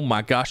boy. Oh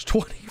my gosh,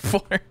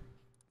 24.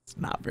 It's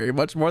not very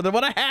much more than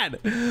what I had.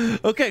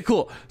 Okay,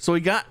 cool. So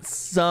we got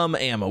some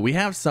ammo. We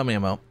have some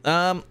ammo.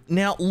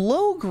 Now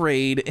low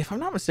grade, if I'm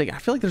not mistaken, I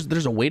feel like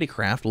there's a way to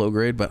craft low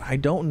grade, but I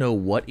don't know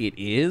what it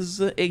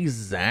is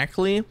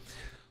exactly.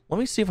 Let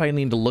me see if I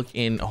need to look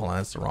in. Hold on,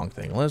 that's the wrong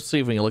thing. Let's see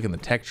if we can look in the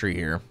tech tree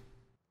here.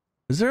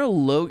 Is there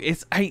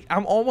a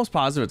I'm almost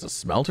positive it's a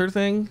smelter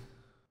thing.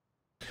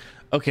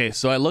 Okay,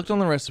 so I looked on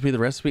the recipe. The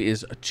recipe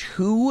is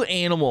 2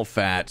 animal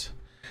fat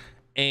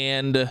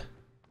and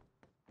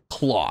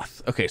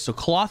cloth. Okay, so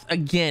cloth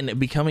again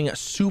becoming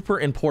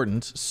super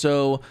important.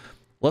 So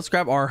let's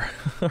grab our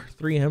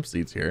 3 hemp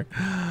seeds here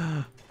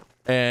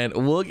and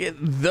we'll get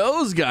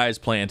those guys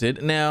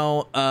planted.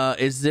 Now,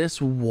 is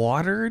this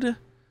watered?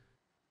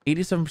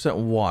 87%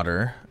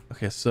 water.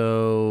 Okay,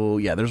 so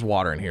yeah, there's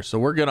water in here, so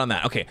we're good on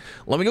that. Okay,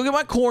 let me go get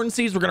my corn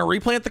seeds. We're gonna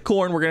replant the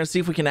corn. We're gonna see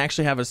if we can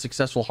actually have a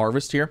successful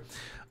harvest here.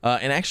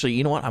 And actually,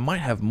 you know what? I might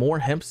have more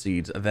hemp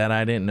seeds that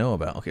I didn't know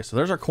about. Okay, so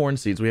there's our corn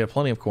seeds. We have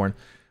plenty of corn.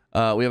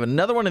 We have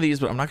another one of these,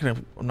 but I'm not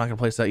gonna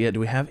place that yet. Do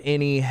we have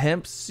any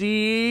hemp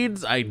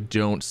seeds? I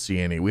don't see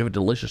any. We have a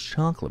delicious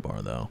chocolate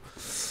bar though.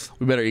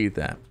 We better eat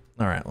that.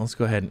 All right, let's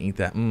go ahead and eat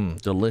that.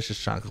 Delicious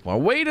chocolate bar.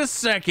 Wait a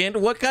second.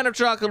 What kind of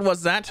chocolate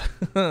was that?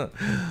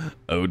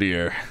 Oh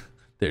dear.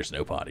 There's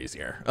no potties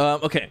here.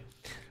 Okay.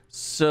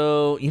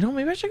 So, you know,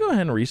 maybe I should go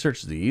ahead and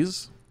research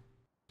these.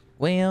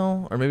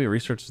 Well, or maybe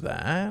research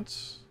that.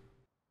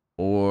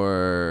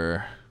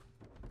 Or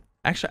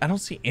actually, I don't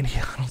see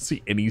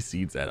any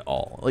seeds at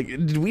all. Like,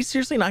 did we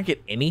seriously not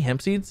get any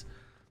hemp seeds?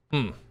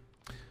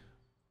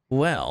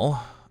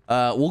 Well,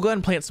 we'll go ahead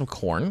and plant some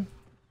corn.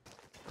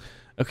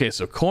 Okay,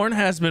 so corn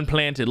has been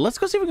planted. Let's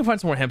go see if we can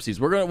find some more hemp seeds.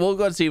 We'll go ahead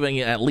and see if we can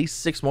get at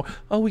least 6 more.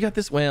 Oh, we got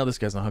this. Well, this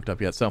guy's not hooked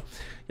up yet. So yeah,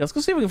 let's go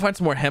see if we can find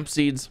some more hemp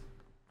seeds.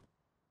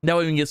 Now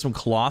we can get some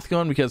cloth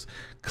going, because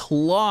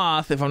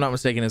cloth, if I'm not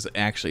mistaken, is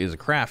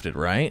crafted,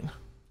 right?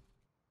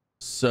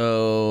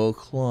 So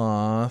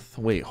cloth.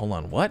 Wait, hold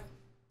on. What?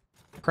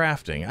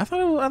 Crafting. I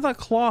thought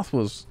cloth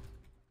was.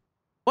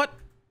 What?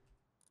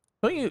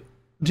 Don't you?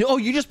 Oh,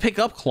 you just pick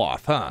up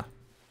cloth, huh?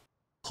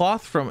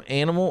 Cloth from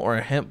animal or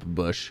a hemp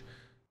bush.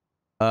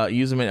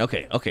 Use them in.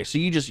 Okay. So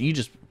you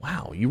just.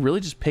 Wow, you really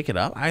just pick it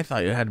up? I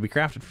thought it had to be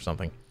crafted for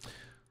something.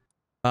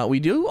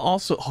 We do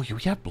also. Oh,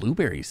 we have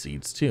blueberry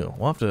seeds too.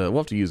 We'll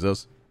have to use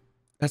those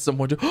at some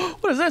point too.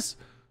 What is this?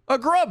 A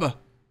grub.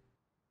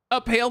 A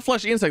pale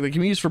flesh insect that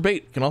can be used for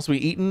bait. Can also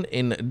be eaten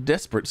in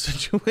desperate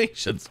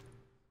situations.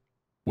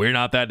 We're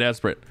not that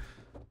desperate.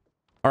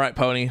 All right,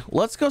 Pony.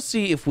 Let's go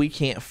see if we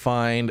can't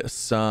find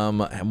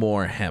some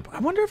more hemp. I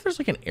wonder if there's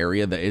like an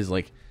area that is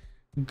like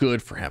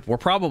good for hemp. We're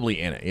probably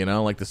in it, you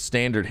know, like the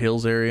standard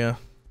hills area.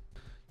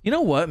 You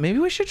know what? Maybe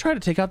we should try to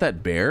take out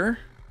that bear,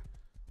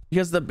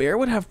 because the bear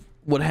would have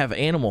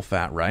animal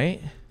fat,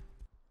 right? You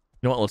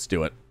know what? Let's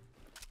do it.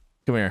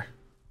 Come here.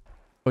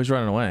 Oh, he's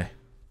running away.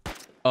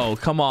 Oh,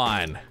 come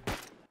on.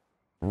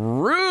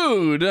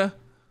 Rude.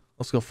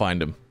 Let's go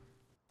find him.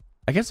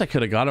 I guess I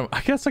could have got him.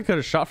 I guess I could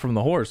have shot from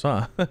the horse,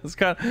 huh?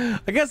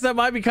 I guess that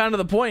might be kind of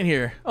the point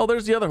here. Oh,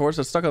 there's the other horse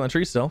that's stuck on the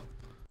tree still.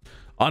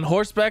 On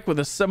horseback with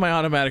a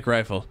semi-automatic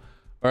rifle.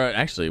 Or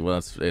actually, well,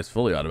 it's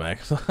fully automatic.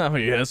 I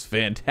mean, that's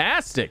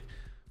fantastic.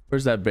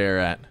 Where's that bear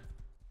at?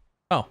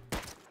 Oh,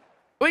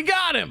 we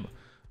got him.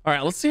 All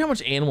right, let's see how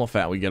much animal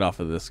fat we get off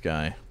of this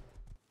guy.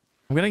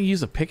 I'm gonna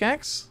use a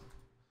pickaxe.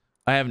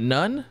 I have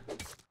none.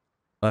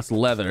 That's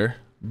leather,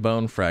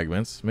 bone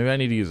fragments. Maybe I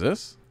need to use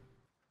this.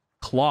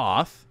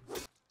 Cloth,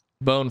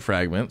 bone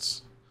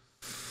fragments.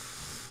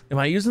 Am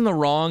I using the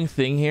wrong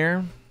thing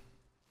here?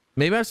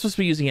 Maybe I'm supposed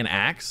to be using an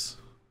axe.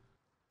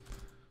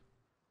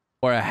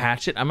 Or a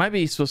hatchet.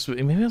 Maybe I'm supposed to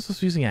be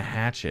using a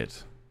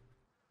hatchet.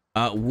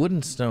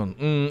 Wooden stone.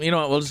 You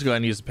know what? We'll just go ahead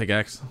and use the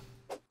pickaxe.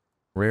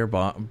 Rare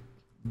bear. I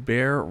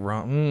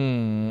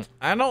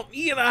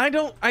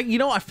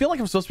feel like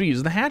I'm supposed to be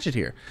using the hatchet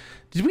here.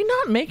 Did we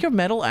not make a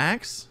metal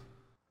axe?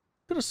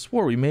 I could have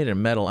swore we made a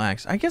metal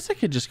axe. I guess I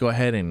could just go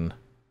ahead and.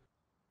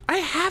 I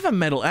have a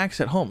metal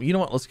axe at home. You know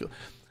what? Let's go.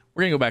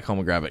 We're gonna go back home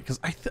and grab it, because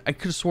I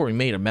could have swore we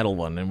made a metal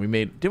one, and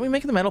did we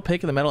make the metal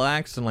pick and the metal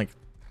axe, and like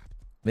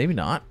maybe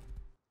not.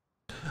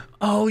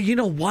 Oh, you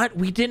know what?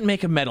 We didn't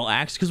make a metal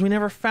axe because we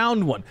never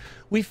found one.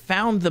 We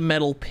found the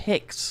metal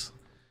picks.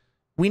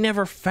 We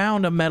never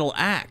found a metal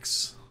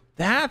axe.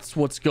 That's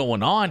what's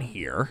going on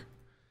here.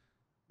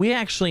 We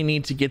actually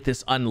need to get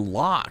this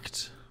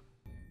unlocked.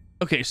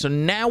 Okay, so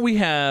now we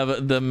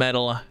have the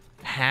metal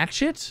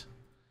hatchet.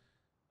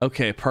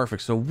 Okay,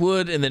 perfect. So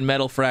wood and then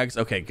metal frags.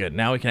 Okay, good.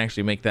 Now we can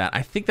actually make that.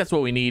 I think that's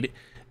what we need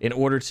in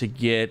order to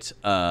get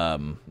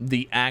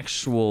the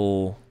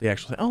actual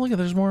oh, look at,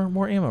 there's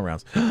more ammo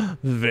rounds.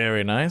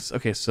 Very nice.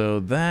 Okay, so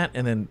that,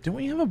 and then do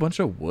we have a bunch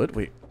of wood?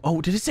 Wait, oh,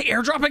 did it say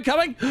airdrop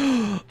incoming?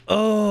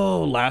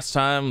 Oh, last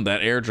time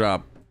that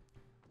airdrop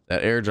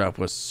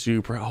was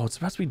super. Oh, it's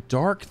about to be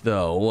dark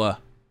though. All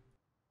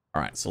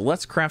right, so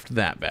let's craft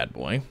that bad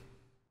boy.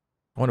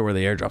 I wonder where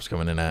the airdrop's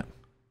coming in at.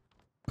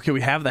 Okay, we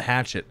have the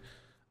hatchet.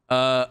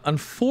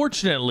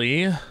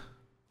 Unfortunately,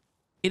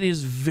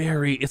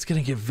 it's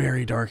gonna get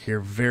very dark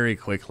here very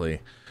quickly,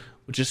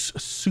 which is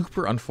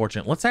super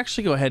unfortunate. Let's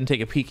actually go ahead and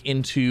take a peek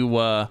into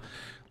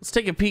let's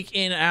take a peek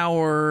in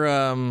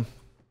our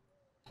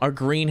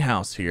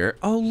greenhouse here.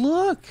 Oh,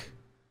 look,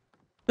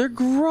 they're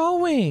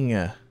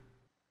growing.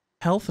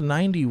 Health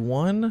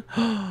 91.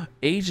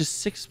 Age is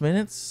 6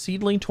 minutes.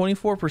 Seedling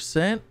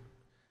 24%.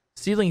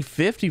 Ceiling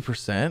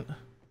 50%.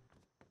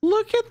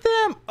 Look at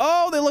them.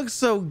 Oh, they look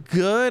so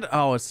good.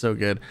 Oh, it's so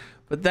good.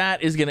 But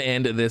that is going to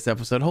end this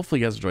episode.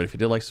 Hopefully you guys enjoyed. If you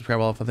did, like, subscribe,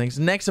 all the things.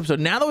 Next episode,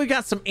 now that we've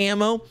got some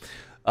ammo,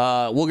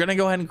 we're going to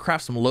go ahead and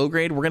craft some low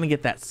grade. We're going to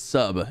get that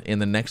sub in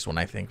the next one,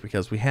 I think,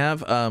 because we have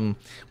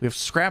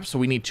scrap. So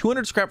we need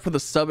 200 scrap for the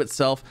sub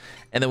itself.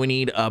 And then we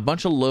need a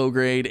bunch of low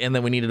grade. And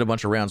then we needed a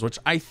bunch of rounds, which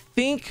I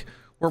think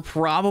we're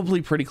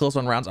probably pretty close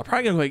on rounds. I'm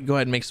probably going to go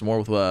ahead and make some more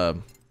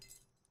with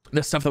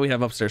the stuff that we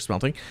have upstairs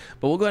smelting,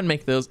 but we'll go ahead and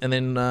make those. And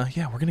then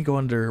yeah, we're gonna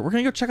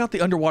go check out the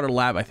underwater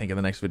lab, I think, in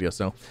the next video.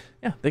 So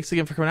yeah, thanks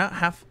again for coming out.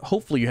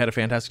 Hopefully you had a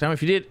fantastic time.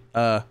 If you did,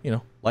 you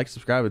know, like,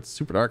 subscribe. It's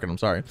super dark and I'm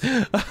sorry.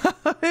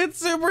 It's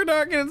super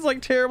dark and it's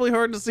like terribly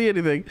hard to see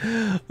anything.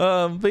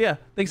 But yeah,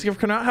 thanks again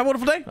for coming out. Have a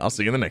wonderful day. I'll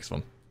see you in the next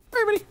one.